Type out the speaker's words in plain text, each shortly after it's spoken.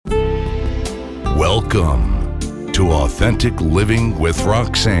Welcome to Authentic Living with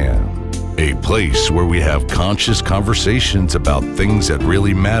Roxanne, a place where we have conscious conversations about things that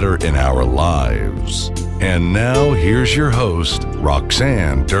really matter in our lives. And now here's your host,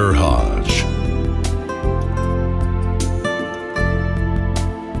 Roxanne Derhaj.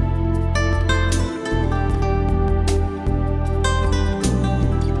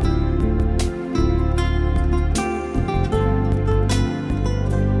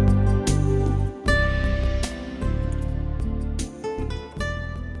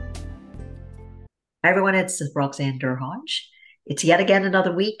 Hi everyone, it's Roxanne Derhaj. It's yet again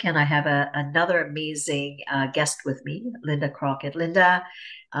another week, and I have another amazing guest with me, Linda Crockett. Linda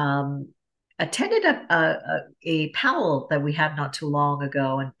attended a panel that we had not too long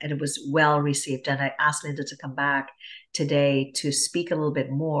ago, and it was well received. And I asked Linda to come back today to speak a little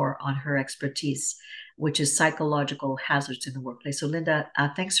bit more on her expertise, which is psychological hazards in the workplace. So, Linda,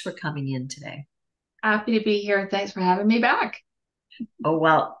 thanks for coming in today. Happy to be here. Thanks for having me back. Oh,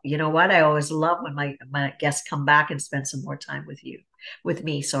 well, you know what? I always love when my guests come back and spend some more time with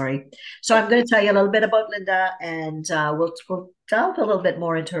me, sorry. So I'm going to tell you a little bit about Linda, and we'll delve a little bit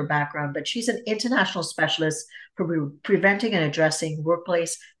more into her background, but she's an international specialist for preventing and addressing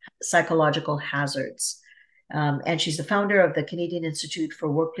workplace psychological hazards. And she's the founder of the Canadian Institute for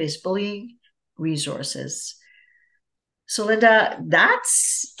Workplace Bullying Resources. So Linda,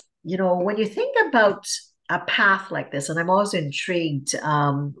 that's, when you think about a path like this, and I'm always intrigued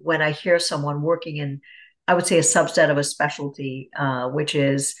when I hear someone working in, I would say, a subset of a specialty, which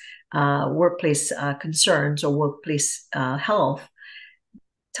is workplace concerns or workplace health.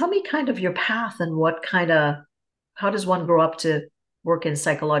 Tell me kind of your path and how does one grow up to work in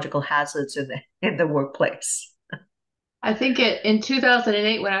psychological hazards in the workplace? I think in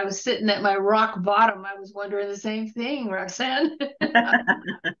 2008, when I was sitting at my rock bottom, I was wondering the same thing, Roxanne.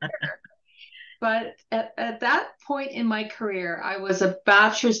 But at that point in my career, I was a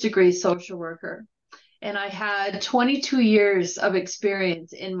bachelor's degree social worker, and I had 22 years of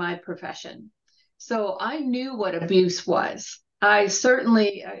experience in my profession. So I knew what abuse was. I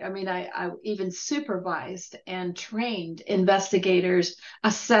even supervised and trained investigators,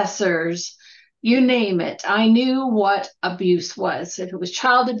 assessors, you name it. I knew what abuse was. If it was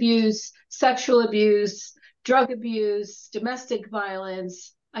child abuse, sexual abuse, drug abuse, domestic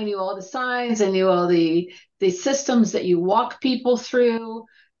violence, I knew all the signs. I knew all the systems that you walk people through.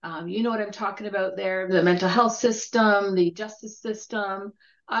 You know what I'm talking about there, the mental health system, the justice system.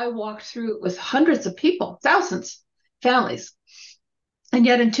 I walked through it with hundreds of people, thousands, families. And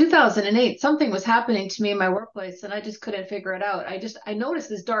yet in 2008, something was happening to me in my workplace, and I just couldn't figure it out. I noticed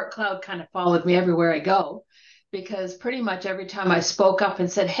this dark cloud kind of followed me everywhere I go, because pretty much every time I spoke up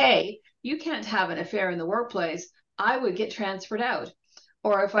and said, hey, you can't have an affair in the workplace, I would get transferred out.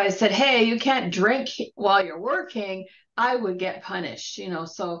 Or if I said, hey, you can't drink while you're working, I would get punished,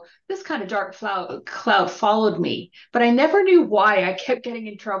 So this kind of dark cloud followed me, but I never knew why. I kept getting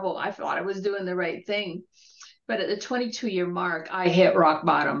in trouble. I thought I was doing the right thing. But at the 22-year mark, I hit rock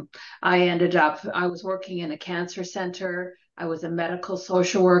bottom. I was working in a cancer center. I was a medical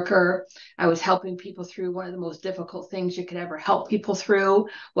social worker. I was helping people through one of the most difficult things you could ever help people through,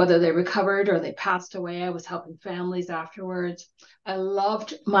 whether they recovered or they passed away. I was helping families afterwards. I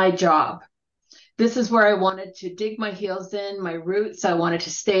loved my job. This is where I wanted to dig my heels in, my roots. I wanted to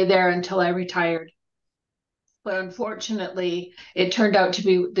stay there until I retired. But unfortunately, it turned out to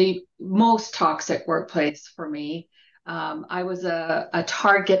be the most toxic workplace for me. I was a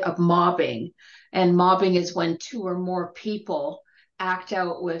target of mobbing. And mobbing is when two or more people act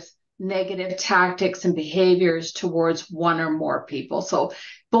out with negative tactics and behaviors towards one or more people. So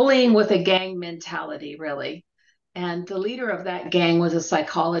bullying with a gang mentality, really. And the leader of that gang was a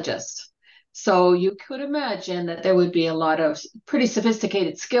psychologist. So you could imagine that there would be a lot of pretty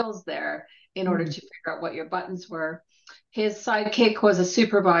sophisticated skills there in order to figure out what your buttons were. His sidekick was a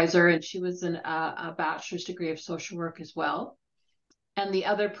supervisor, and she was a bachelor's degree of social work as well. And the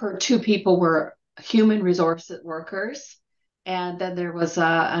other two people were human resource workers. And then there was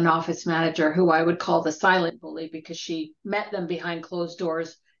an office manager who I would call the silent bully, because she met them behind closed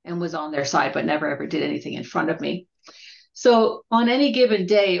doors and was on their side, but never ever did anything in front of me. So on any given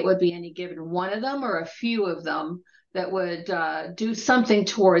day, it would be any given one of them or a few of them that would do something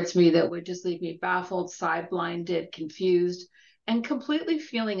towards me that would just leave me baffled, side-blinded, confused, and completely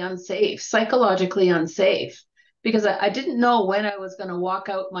feeling unsafe, psychologically unsafe, because I didn't know when I was going to walk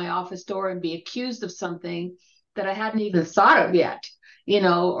out my office door and be accused of something that I hadn't even thought of yet,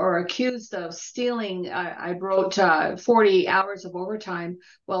 or accused of stealing. I wrote 40 hours of overtime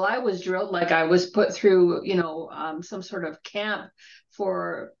while I was drilled like I was put through, some sort of camp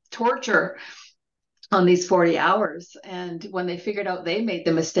for torture. on these 40 hours. And when they figured out they made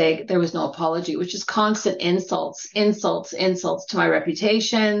the mistake, there was no apology, which is constant insults, insults, insults to my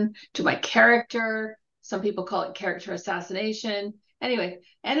reputation, to my character. Some people call it character assassination. Anyway,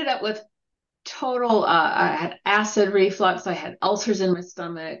 ended up with total, I had acid reflux. I had ulcers in my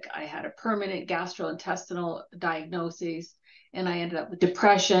stomach. I had a permanent gastrointestinal diagnosis. And I ended up with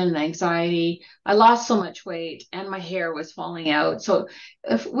depression and anxiety. I lost so much weight and my hair was falling out. So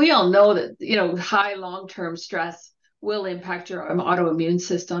if we all know that, high long-term stress will impact your autoimmune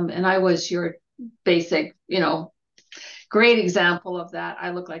system. And I was your basic, great example of that. I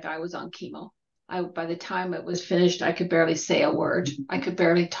looked like I was on chemo. By the time it was finished, I could barely say a word. I could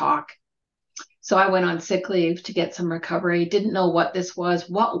barely talk. So I went on sick leave to get some recovery. Didn't know what this was.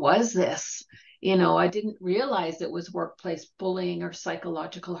 What was this? I didn't realize it was workplace bullying or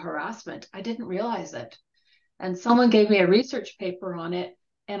psychological harassment. I didn't realize it. And someone gave me a research paper on it,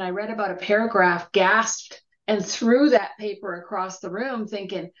 and I read about a paragraph, gasped, and threw that paper across the room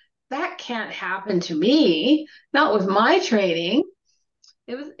thinking, that can't happen to me, not with my training.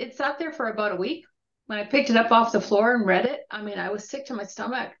 It sat there for about a week. When I picked it up off the floor and read it, I was sick to my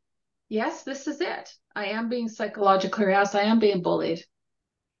stomach. Yes, this is it. I am being psychologically harassed. I am being bullied.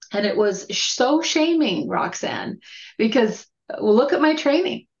 And it was so shaming, Roxanne, because look at my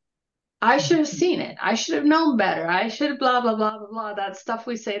training. I should have seen it. I should have known better. I should have blah, blah, blah, blah, blah. That stuff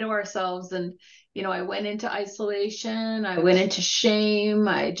we say to ourselves. And, I went into isolation. I went into shame.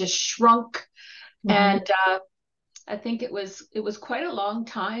 I just shrunk. Mm-hmm. And I think it was quite a long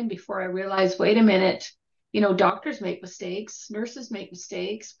time before I realized, wait a minute, doctors make mistakes, nurses make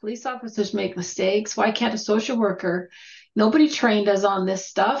mistakes, police officers make mistakes. Why can't a social worker? Nobody trained us on this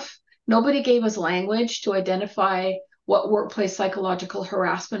stuff. Nobody gave us language to identify what workplace psychological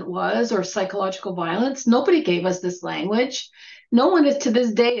harassment was or psychological violence. Nobody gave us this language. No one is to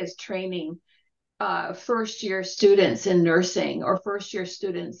this day is training first-year students in nursing or first-year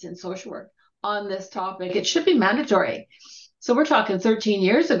students in social work on this topic. It should be mandatory. So we're talking 13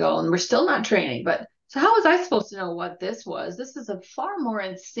 years ago and we're still not training. But so how was I supposed to know what this was? This is a far more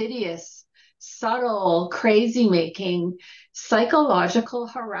insidious, subtle, crazy-making psychological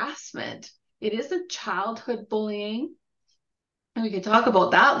harassment. It isn't childhood bullying. And we could talk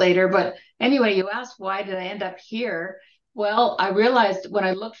about that later. But anyway, you asked, why did I end up here? Well, I realized when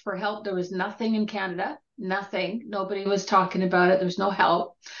I looked for help, there was nothing in Canada, nothing. Nobody was talking about it. There was no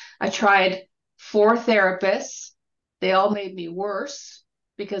help. I tried 4 therapists. They all made me worse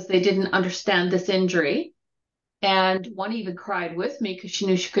because they didn't understand this injury. And one even cried with me because she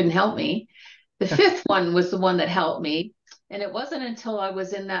knew she couldn't help me. The 5th one was the one that helped me. And it wasn't until I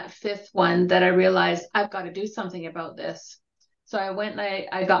was in that 5th one that I realized I've got to do something about this. So I went and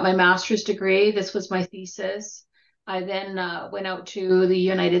I got my master's degree. This was my thesis. I then went out to the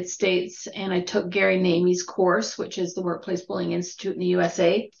United States and I took Gary Namie's course, which is the Workplace Bullying Institute in the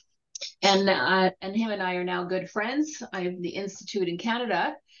USA. And him and I are now good friends. I have the Institute in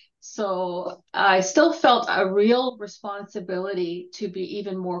Canada. So I still felt a real responsibility to be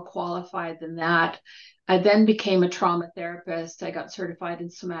even more qualified than that. I then became a trauma therapist. I got certified in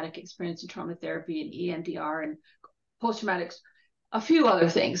somatic experience and trauma therapy and EMDR and post-traumatic, a few other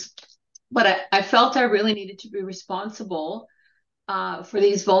things. But I felt I really needed to be responsible for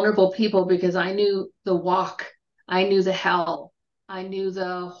these vulnerable people because I knew the walk, I knew the hell, I knew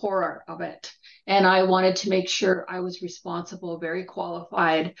the horror of it. And I wanted to make sure I was responsible, very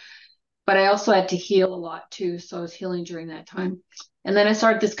qualified. But I also had to heal a lot too. So I was healing during that time. And then I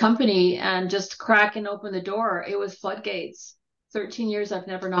started this company and just cracking open the door, it was floodgates. 13 years, I've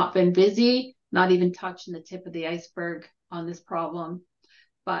never not been busy, not even touching the tip of the iceberg on this problem.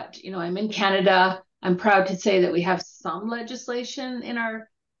 But, I'm in Canada. I'm proud to say that we have some legislation in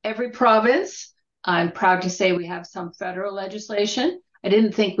every province. I'm proud to say we have some federal legislation. I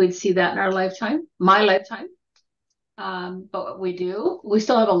didn't think we'd see that in our lifetime, my lifetime. But we do. We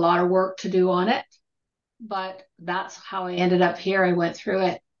still have a lot of work to do on it. But that's how I ended up here. I went through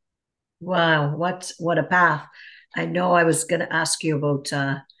it. Wow, what a path. I know I was going to ask you about,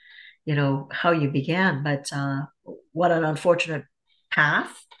 how you began, but what an unfortunate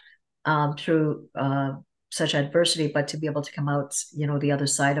path through such adversity, but to be able to come out, the other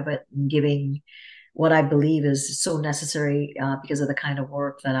side of it and giving what I believe is so necessary because of the kind of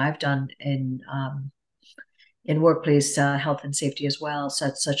work that I've done in workplace health and safety as well. So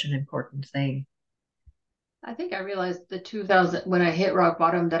it's such an important thing. I think I realized when I hit rock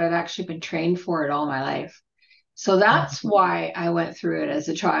bottom that I'd actually been trained for it all my life. So that's why I went through it as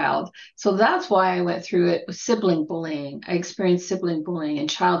a child. So that's why I went through it with sibling bullying. I experienced sibling bullying and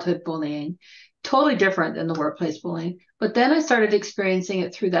childhood bullying. totally different than the workplace bullying. But then I started experiencing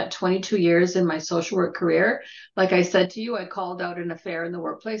it through that 22 years in my social work career. Like I said to you, I called out an affair in the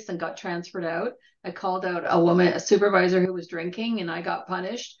workplace and got transferred out. I called out a woman, a supervisor who was drinking, and I got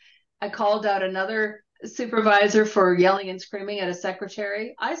punished. I called out another supervisor for yelling and screaming at a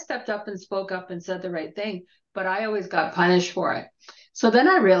secretary. I stepped up and spoke up and said the right thing, but I always got punished for it. So then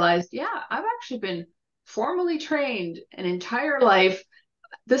I realized, yeah, I've actually been formally trained an entire life.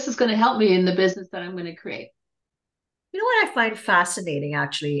 This is going to help me in the business that I'm going to create. You know what I find fascinating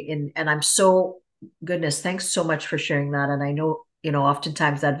actually, and I'm so, goodness, thanks so much for sharing that. And I know,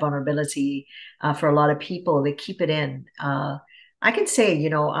 oftentimes that vulnerability for a lot of people, they keep it in. I can say,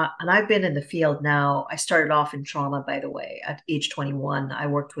 and I've been in the field now. I started off in trauma, by the way, at age 21. I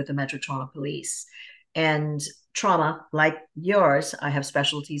worked with the Metro Toronto Police. And trauma, like yours, I have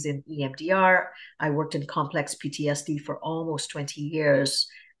specialties in EMDR. I worked in complex PTSD for almost 20 years.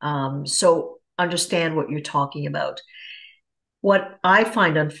 So understand what you're talking about. What I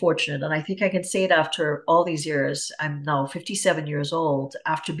find unfortunate, and I think I can say it after all these years, I'm now 57 years old,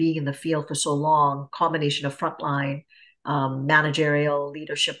 after being in the field for so long, combination of frontline, managerial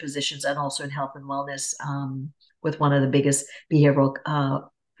leadership positions, and also in health and wellness with one of the biggest behavioral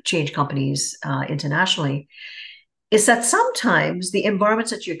change companies internationally, is that sometimes the environments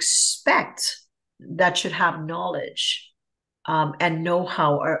that you expect that should have knowledge and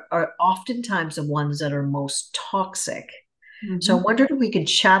know-how are oftentimes the ones that are most toxic. So I wondered if we could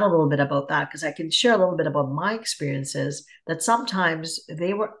chat a little bit about that, because I can share a little bit about my experiences that sometimes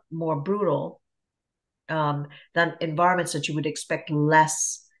they were more brutal than environments that you would expect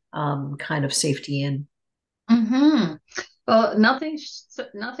less kind of safety in. Mm-hmm. Well, nothing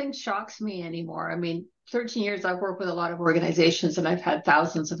shocks me anymore. I mean, 13 years I've worked with a lot of organizations, and I've had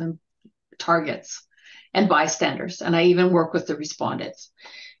thousands of targets and bystanders, and I even work with the respondents.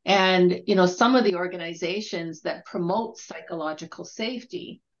 And, some of the organizations that promote psychological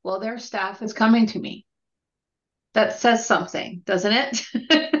safety, well, their staff is coming to me. That says something, doesn't it?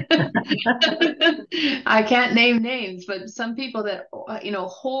 I can't name names, but some people that,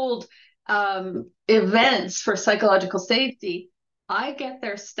 hold events for psychological safety, I get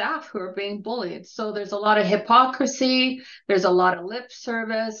their staff who are being bullied. So there's a lot of hypocrisy. There's a lot of lip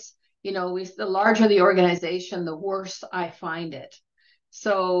service. The larger the organization, the worse I find it.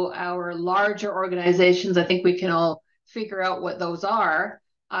 So our larger organizations, I think we can all figure out what those are.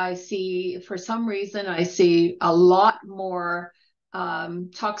 For some reason, I see a lot more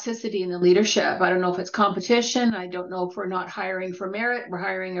toxicity in the leadership. I don't know if it's competition. I don't know if we're not hiring for merit. We're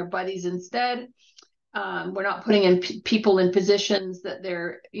hiring our buddies instead. We're not putting in people in positions that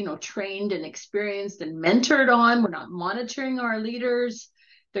they're, trained and experienced and mentored on. We're not monitoring our leaders.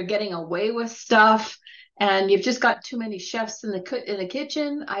 They're getting away with stuff. And you've just got too many chefs in the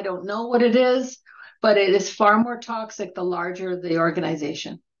kitchen. I don't know what it is, but it is far more toxic the larger the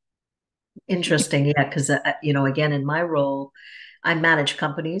organization. Interesting. Yeah. Because, again, in my role, I manage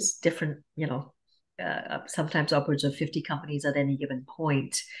companies, different, sometimes upwards of 50 companies at any given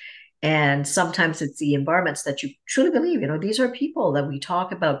point. And sometimes it's the environments that you truly believe, these are people that we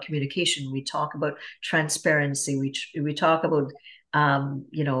talk about communication, we talk about transparency, we talk about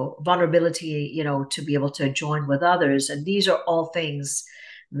vulnerability, to be able to join with others. And these are all things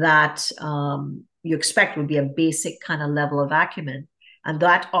that you expect would be a basic kind of level of acumen. And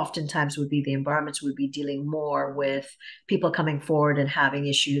that oftentimes would be the environments would be dealing more with people coming forward and having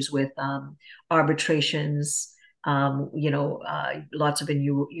issues with arbitrations, lots of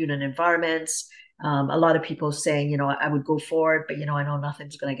union environments. A lot of people saying, I would go forward, but, I know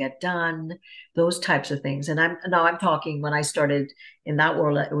nothing's going to get done, those types of things. And I'm talking, when I started in that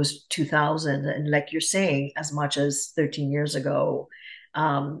world, it was 2000. And like you're saying, as much as 13 years ago,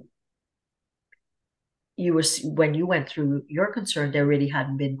 when you went through your concern, there really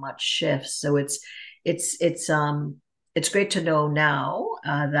hadn't been much shifts. So it's great to know now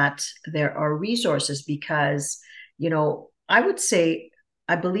that there are resources, because, I would say,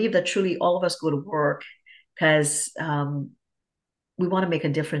 I believe that truly all of us go to work because we want to make a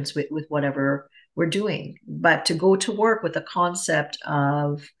difference with whatever we're doing. But to go to work with the concept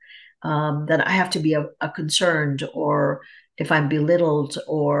of that I have to be a concerned, or if I'm belittled,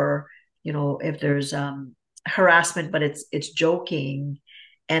 or if there's harassment, but it's joking,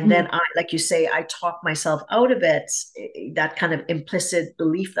 and then like you say, I talk myself out of it. That kind of implicit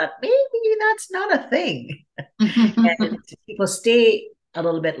belief that maybe that's not a thing, and people stay a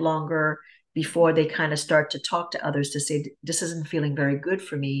little bit longer before they kind of start to talk to others to say, this isn't feeling very good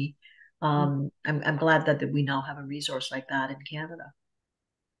for me. I'm glad that we now have a resource like that in Canada.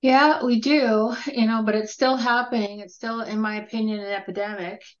 Yeah, we do, but it's still happening. It's still, in my opinion, an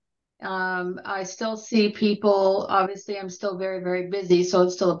epidemic. I still see people, obviously I'm still very, very busy, so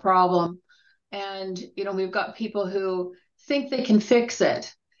it's still a problem. And, we've got people who think they can fix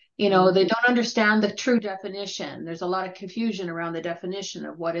it. They don't understand the true definition. There's a lot of confusion around the definition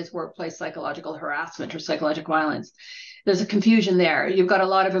of what is workplace psychological harassment or psychological violence. There's a confusion there. You've got a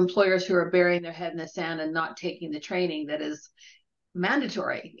lot of employers who are burying their head in the sand and not taking the training that is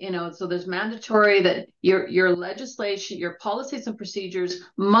mandatory. So there's mandatory that your legislation, your policies and procedures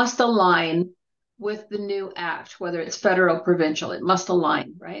must align with the new act, whether it's federal, provincial, it must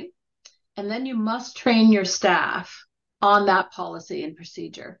align, right? And then you must train your staff on that policy and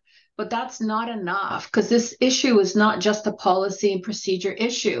procedure. But that's not enough, because this issue is not just a policy and procedure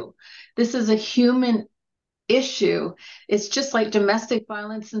issue. This is a human issue. It's just like domestic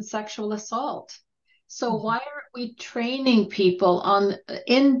violence and sexual assault. So why aren't we training people on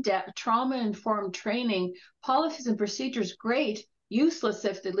in-depth trauma-informed training? Policies and procedures, great, useless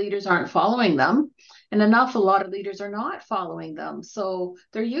if the leaders aren't following them. And a lot of leaders are not following them. So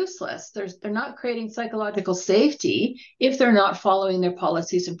they're useless. They're not creating psychological safety if they're not following their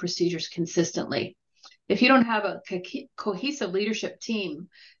policies and procedures consistently. If you don't have a cohesive leadership team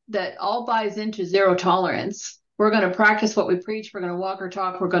that all buys into zero tolerance, we're going to practice what we preach. We're going to walk our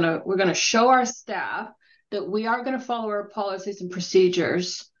talk. We're going to show our staff that we are going to follow our policies and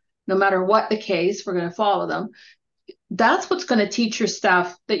procedures, no matter what the case. We're going to follow them. That's what's going to teach your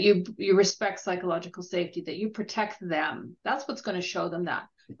staff that you respect psychological safety, that you protect them. That's what's going to show them that.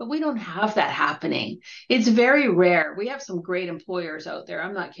 But we don't have that happening. It's very rare. We have some great employers out there.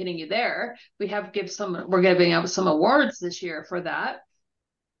 I'm not kidding you there. We're giving out some awards this year for that.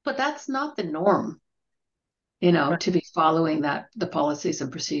 But that's not the norm, right, to be following the policies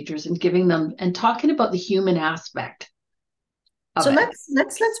and procedures and giving them and talking about the human aspect. So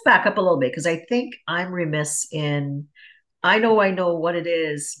let's back up a little bit, because I think I'm remiss in, I know what it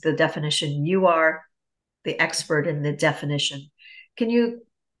is, the definition. You are the expert in the definition. Can you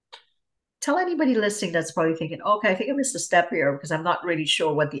tell anybody listening that's probably thinking, okay, I think I missed a step here because I'm not really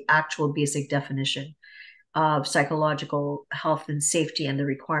sure what the actual basic definition of psychological health and safety and the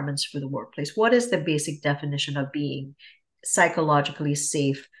requirements for the workplace. What is the basic definition of being psychologically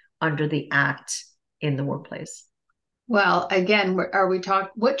safe under the Act in the workplace? Well, again,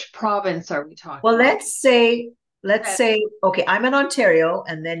 which province are we talking Well, about? let's say, okay, I'm in Ontario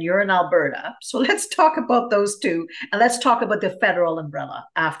and then you're in Alberta. So let's talk about those two, and let's talk about the federal umbrella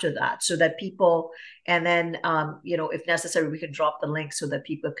after that, so that people, and then, if necessary, we can drop the link so that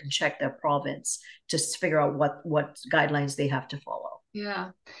people can check their province to figure out what guidelines they have to follow. Yeah.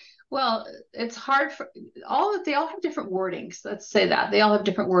 Well, it's hard they all have different wordings. Let's say that they all have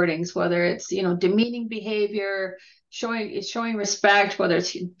different wordings, whether it's, demeaning behavior, showing respect, whether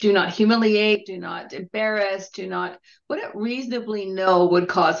it's do not humiliate, do not embarrass, what it reasonably know would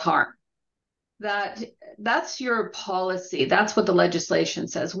cause harm. That's your policy. That's what the legislation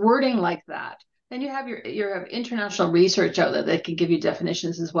says, wording like that. Then you have your international research out there that can give you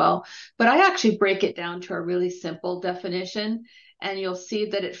definitions as well. But I actually break it down to a really simple definition, and you'll see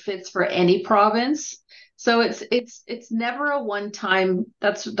that it fits for any province. So it's never a one-time.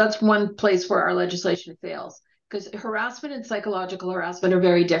 That's one place where our legislation fails, because harassment and psychological harassment are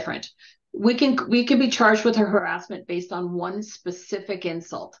very different. We can be charged with a harassment based on one specific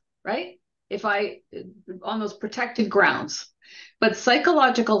insult, right? On those protected grounds. But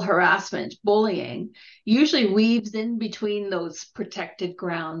psychological harassment, bullying, usually weaves in between those protected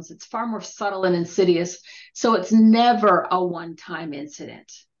grounds. It's far more subtle and insidious. So it's never a one-time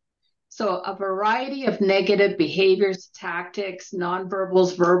incident. So a variety of negative behaviors, tactics,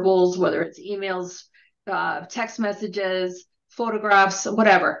 nonverbals, verbals, whether it's emails, text messages, photographs,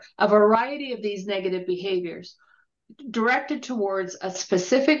 whatever, a variety of these negative behaviors directed towards a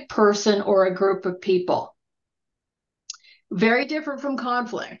specific person or a group of people. Very different from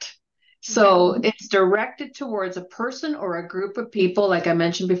conflict. So it's directed towards a person or a group of people, like I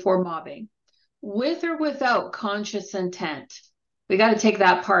mentioned before, mobbing, with or without conscious intent. We got to take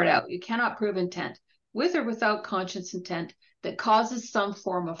that part out. You cannot prove intent. With or without conscious intent that causes some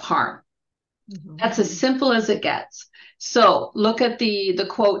form of harm. Mm-hmm. That's as simple as it gets. So look at the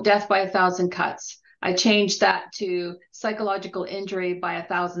quote, death by 1,000 cuts. I changed that to psychological injury by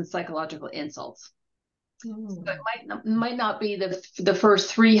 1,000 psychological insults. So it might not be the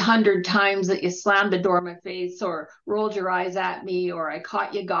first 300 times that you slammed the door in my face or rolled your eyes at me, or I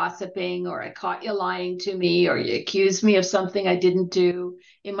caught you gossiping, or I caught you lying to me, or you accused me of something I didn't do.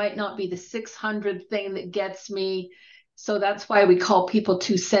 It might not be the 600th thing that gets me. So that's why we call people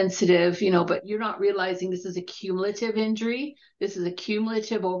too sensitive, but you're not realizing this is a cumulative injury. This is a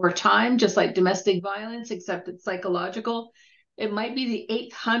cumulative over time, just like domestic violence, except it's psychological. It might be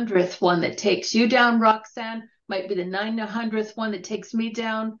the 800th one that takes you down, Roxanne, might be the 900th one that takes me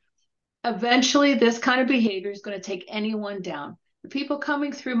down. Eventually, this kind of behavior is going to take anyone down. The people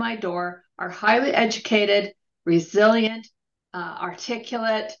coming through my door are highly educated, resilient,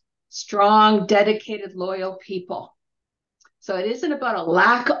 articulate, strong, dedicated, loyal people. So it isn't about a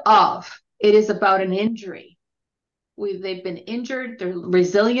lack of, it is about an injury. They've been injured, their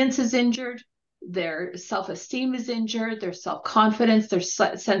resilience is injured, their self-esteem is injured, their self-confidence, their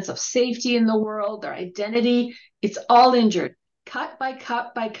sense of safety in the world, their identity, it's all injured. Cut by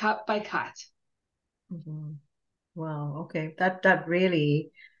cut by cut by cut. Mm-hmm. Wow. Okay. That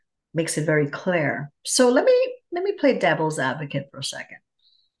really makes it very clear. So let me play devil's advocate for a second.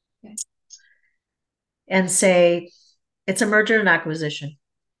 Okay. And say it's a merger and acquisition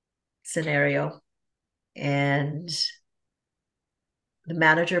scenario, and the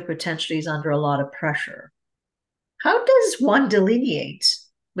manager potentially is under a lot of pressure. How does one delineate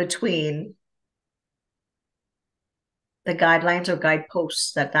between the guidelines or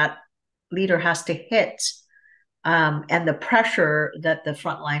guideposts that leader has to hit, and the pressure that the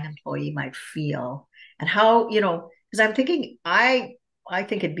frontline employee might feel? And how, because I'm thinking, I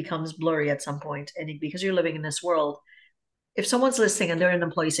think it becomes blurry at some point, and because you're living in this world, if someone's listening and they're an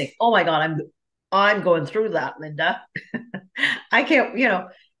employee saying, "Oh my God, I'm going through that, Linda," I can't,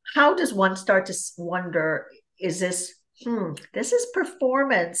 how does one start to wonder, is this is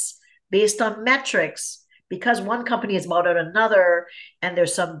performance based on metrics because one company is about another and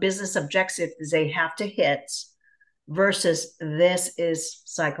there's some business objectives they have to hit, versus this is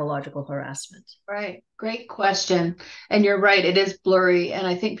psychological harassment? Right. Great question. And you're right, it is blurry. And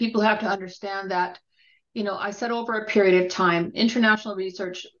I think people have to understand that, I said over a period of time, international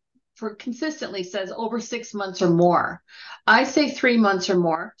research consistently says over 6 months or more. I say 3 months or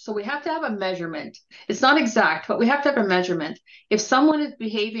more. So we have to have a measurement. It's not exact, but we have to have a measurement. If someone is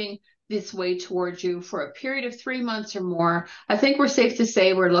behaving this way towards you for a period of 3 months or more, I think we're safe to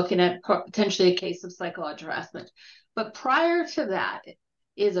say we're looking at potentially a case of psychological harassment. But prior to that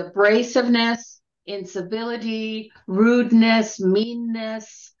is abrasiveness, incivility, rudeness,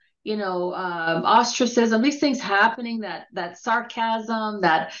 meanness, ostracism, these things happening, that sarcasm,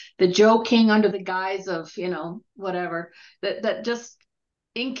 that the joking under the guise of, whatever, that just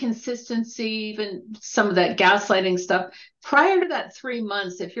inconsistency, even some of that gaslighting stuff. Prior to that 3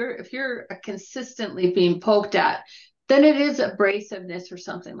 months, if you're consistently being poked at, then it is abrasiveness or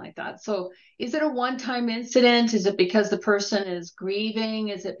something like that. So is it a one-time incident? Is it because the person is grieving?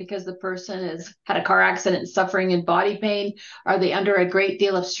 Is it because the person has had a car accident and suffering in body pain? Are they under a great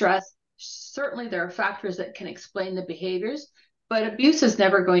deal of stress? Certainly there are factors that can explain the behaviors, but abuse is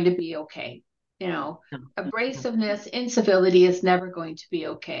never going to be okay. Abrasiveness, incivility is never going to be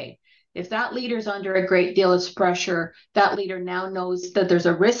okay. If that leader's under a great deal of pressure, that leader now knows that there's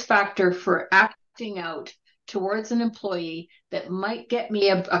a risk factor for acting out towards an employee that might get me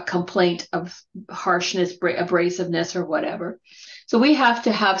a complaint of harshness, abrasiveness, or whatever. So we have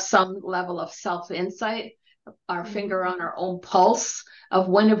to have some level of self-insight, our finger on our own pulse of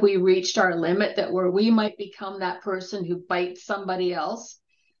when have we reached our limit, that where we might become that person who bites somebody else,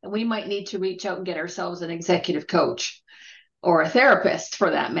 and we might need to reach out and get ourselves an executive coach or a therapist for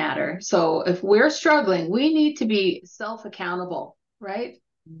that matter. So if we're struggling, we need to be self-accountable, right?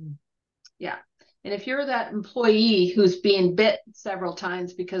 Yeah. And if you're that employee who's being bit several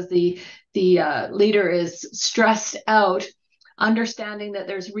times because the leader is stressed out, understanding that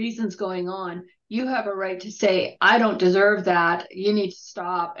there's reasons going on, you have a right to say, I don't deserve that. You need to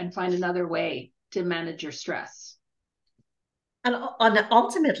stop and find another way to manage your stress. And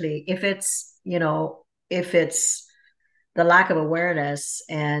ultimately, if it's the lack of awareness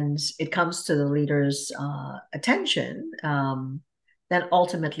and it comes to the leader's attention, then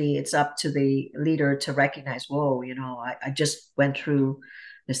ultimately it's up to the leader to recognize, whoa, I just went through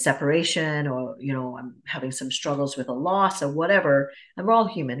the separation, or, I'm having some struggles with a loss or whatever. And we're all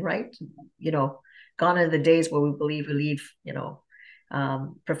human, right? Gone are the days where we leave,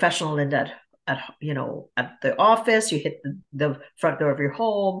 professional in that at the office, you hit the front door of your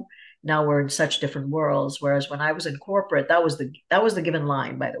home. Now we're in such different worlds. Whereas when I was in corporate, that was the given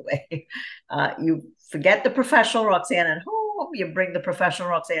line, by the way. You forget the professional Roxanne at home. You bring the professional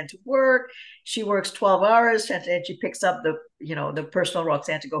Roxanne to work. She works 12 hours and then she picks up the personal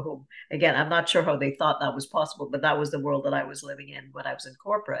Roxanne to go home. Again, I'm not sure how they thought that was possible, but that was the world that I was living in when I was in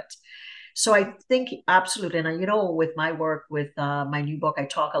corporate. So I think absolutely. And with my work with my new book, I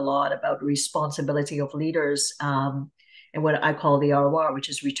talk a lot about responsibility of leaders, and what I call the ROR, which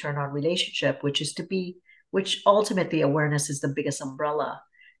is return on relationship, which ultimately awareness is the biggest umbrella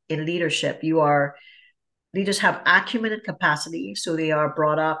in leadership. You are leaders have acumen and capacity, so they are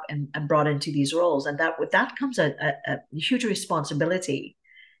brought up and brought into these roles, and that with that comes a huge responsibility,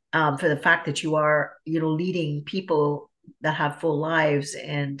 for the fact that you are, leading people that have full lives,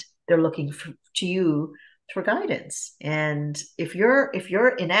 and they're looking to you for guidance. And if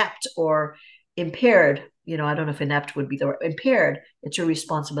you're inept or impaired, I don't know if inept would be the word, impaired, it's your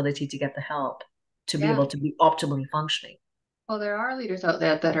responsibility to get the help to be able to be optimally functioning. Well, there are leaders out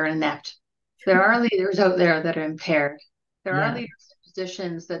there that are inept. There are leaders out there that are impaired. There are leaders in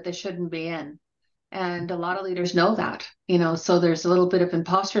positions that they shouldn't be in. And a lot of leaders know that, so there's a little bit of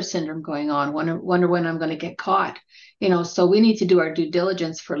imposter syndrome going on. Wonder when I'm going to get caught, so we need to do our due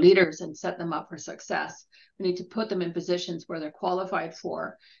diligence for leaders and set them up for success. We need to put them in positions where they're qualified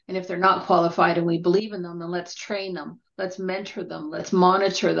for. And if they're not qualified and we believe in them, then let's train them. Let's mentor them. Let's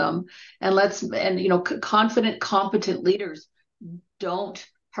monitor them. And confident, competent leaders don't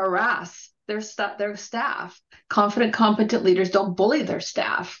harass their staff. Confident, competent leaders don't bully their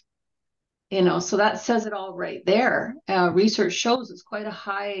staff. So that says it all right there. Research shows it's quite a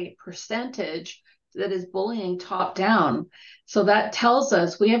high percentage that is bullying top down. So that tells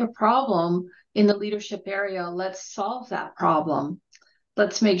us we have a problem in the leadership area. Let's solve that problem.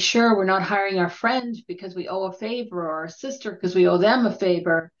 Let's make sure we're not hiring our friend because we owe a favor, or our sister because we owe them a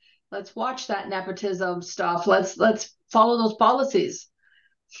favor. Let's watch that nepotism stuff. Let's follow those policies.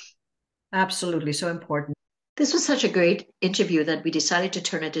 Absolutely. So important. This was such a great interview that we decided to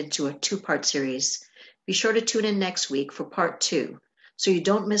turn it into a 2-part series. Be sure to tune in next week for part 2, so you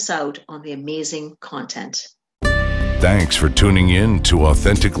don't miss out on the amazing content. Thanks for tuning in to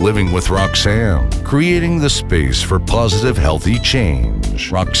Authentic Living with Roxanne, creating the space for positive, healthy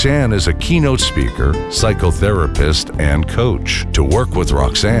change. Roxanne is a keynote speaker, psychotherapist, and coach. To work with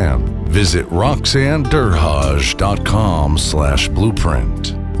Roxanne, visit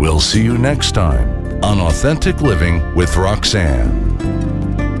roxannederhage.com/blueprint. We'll see you next time on Authentic Living with Roxanne.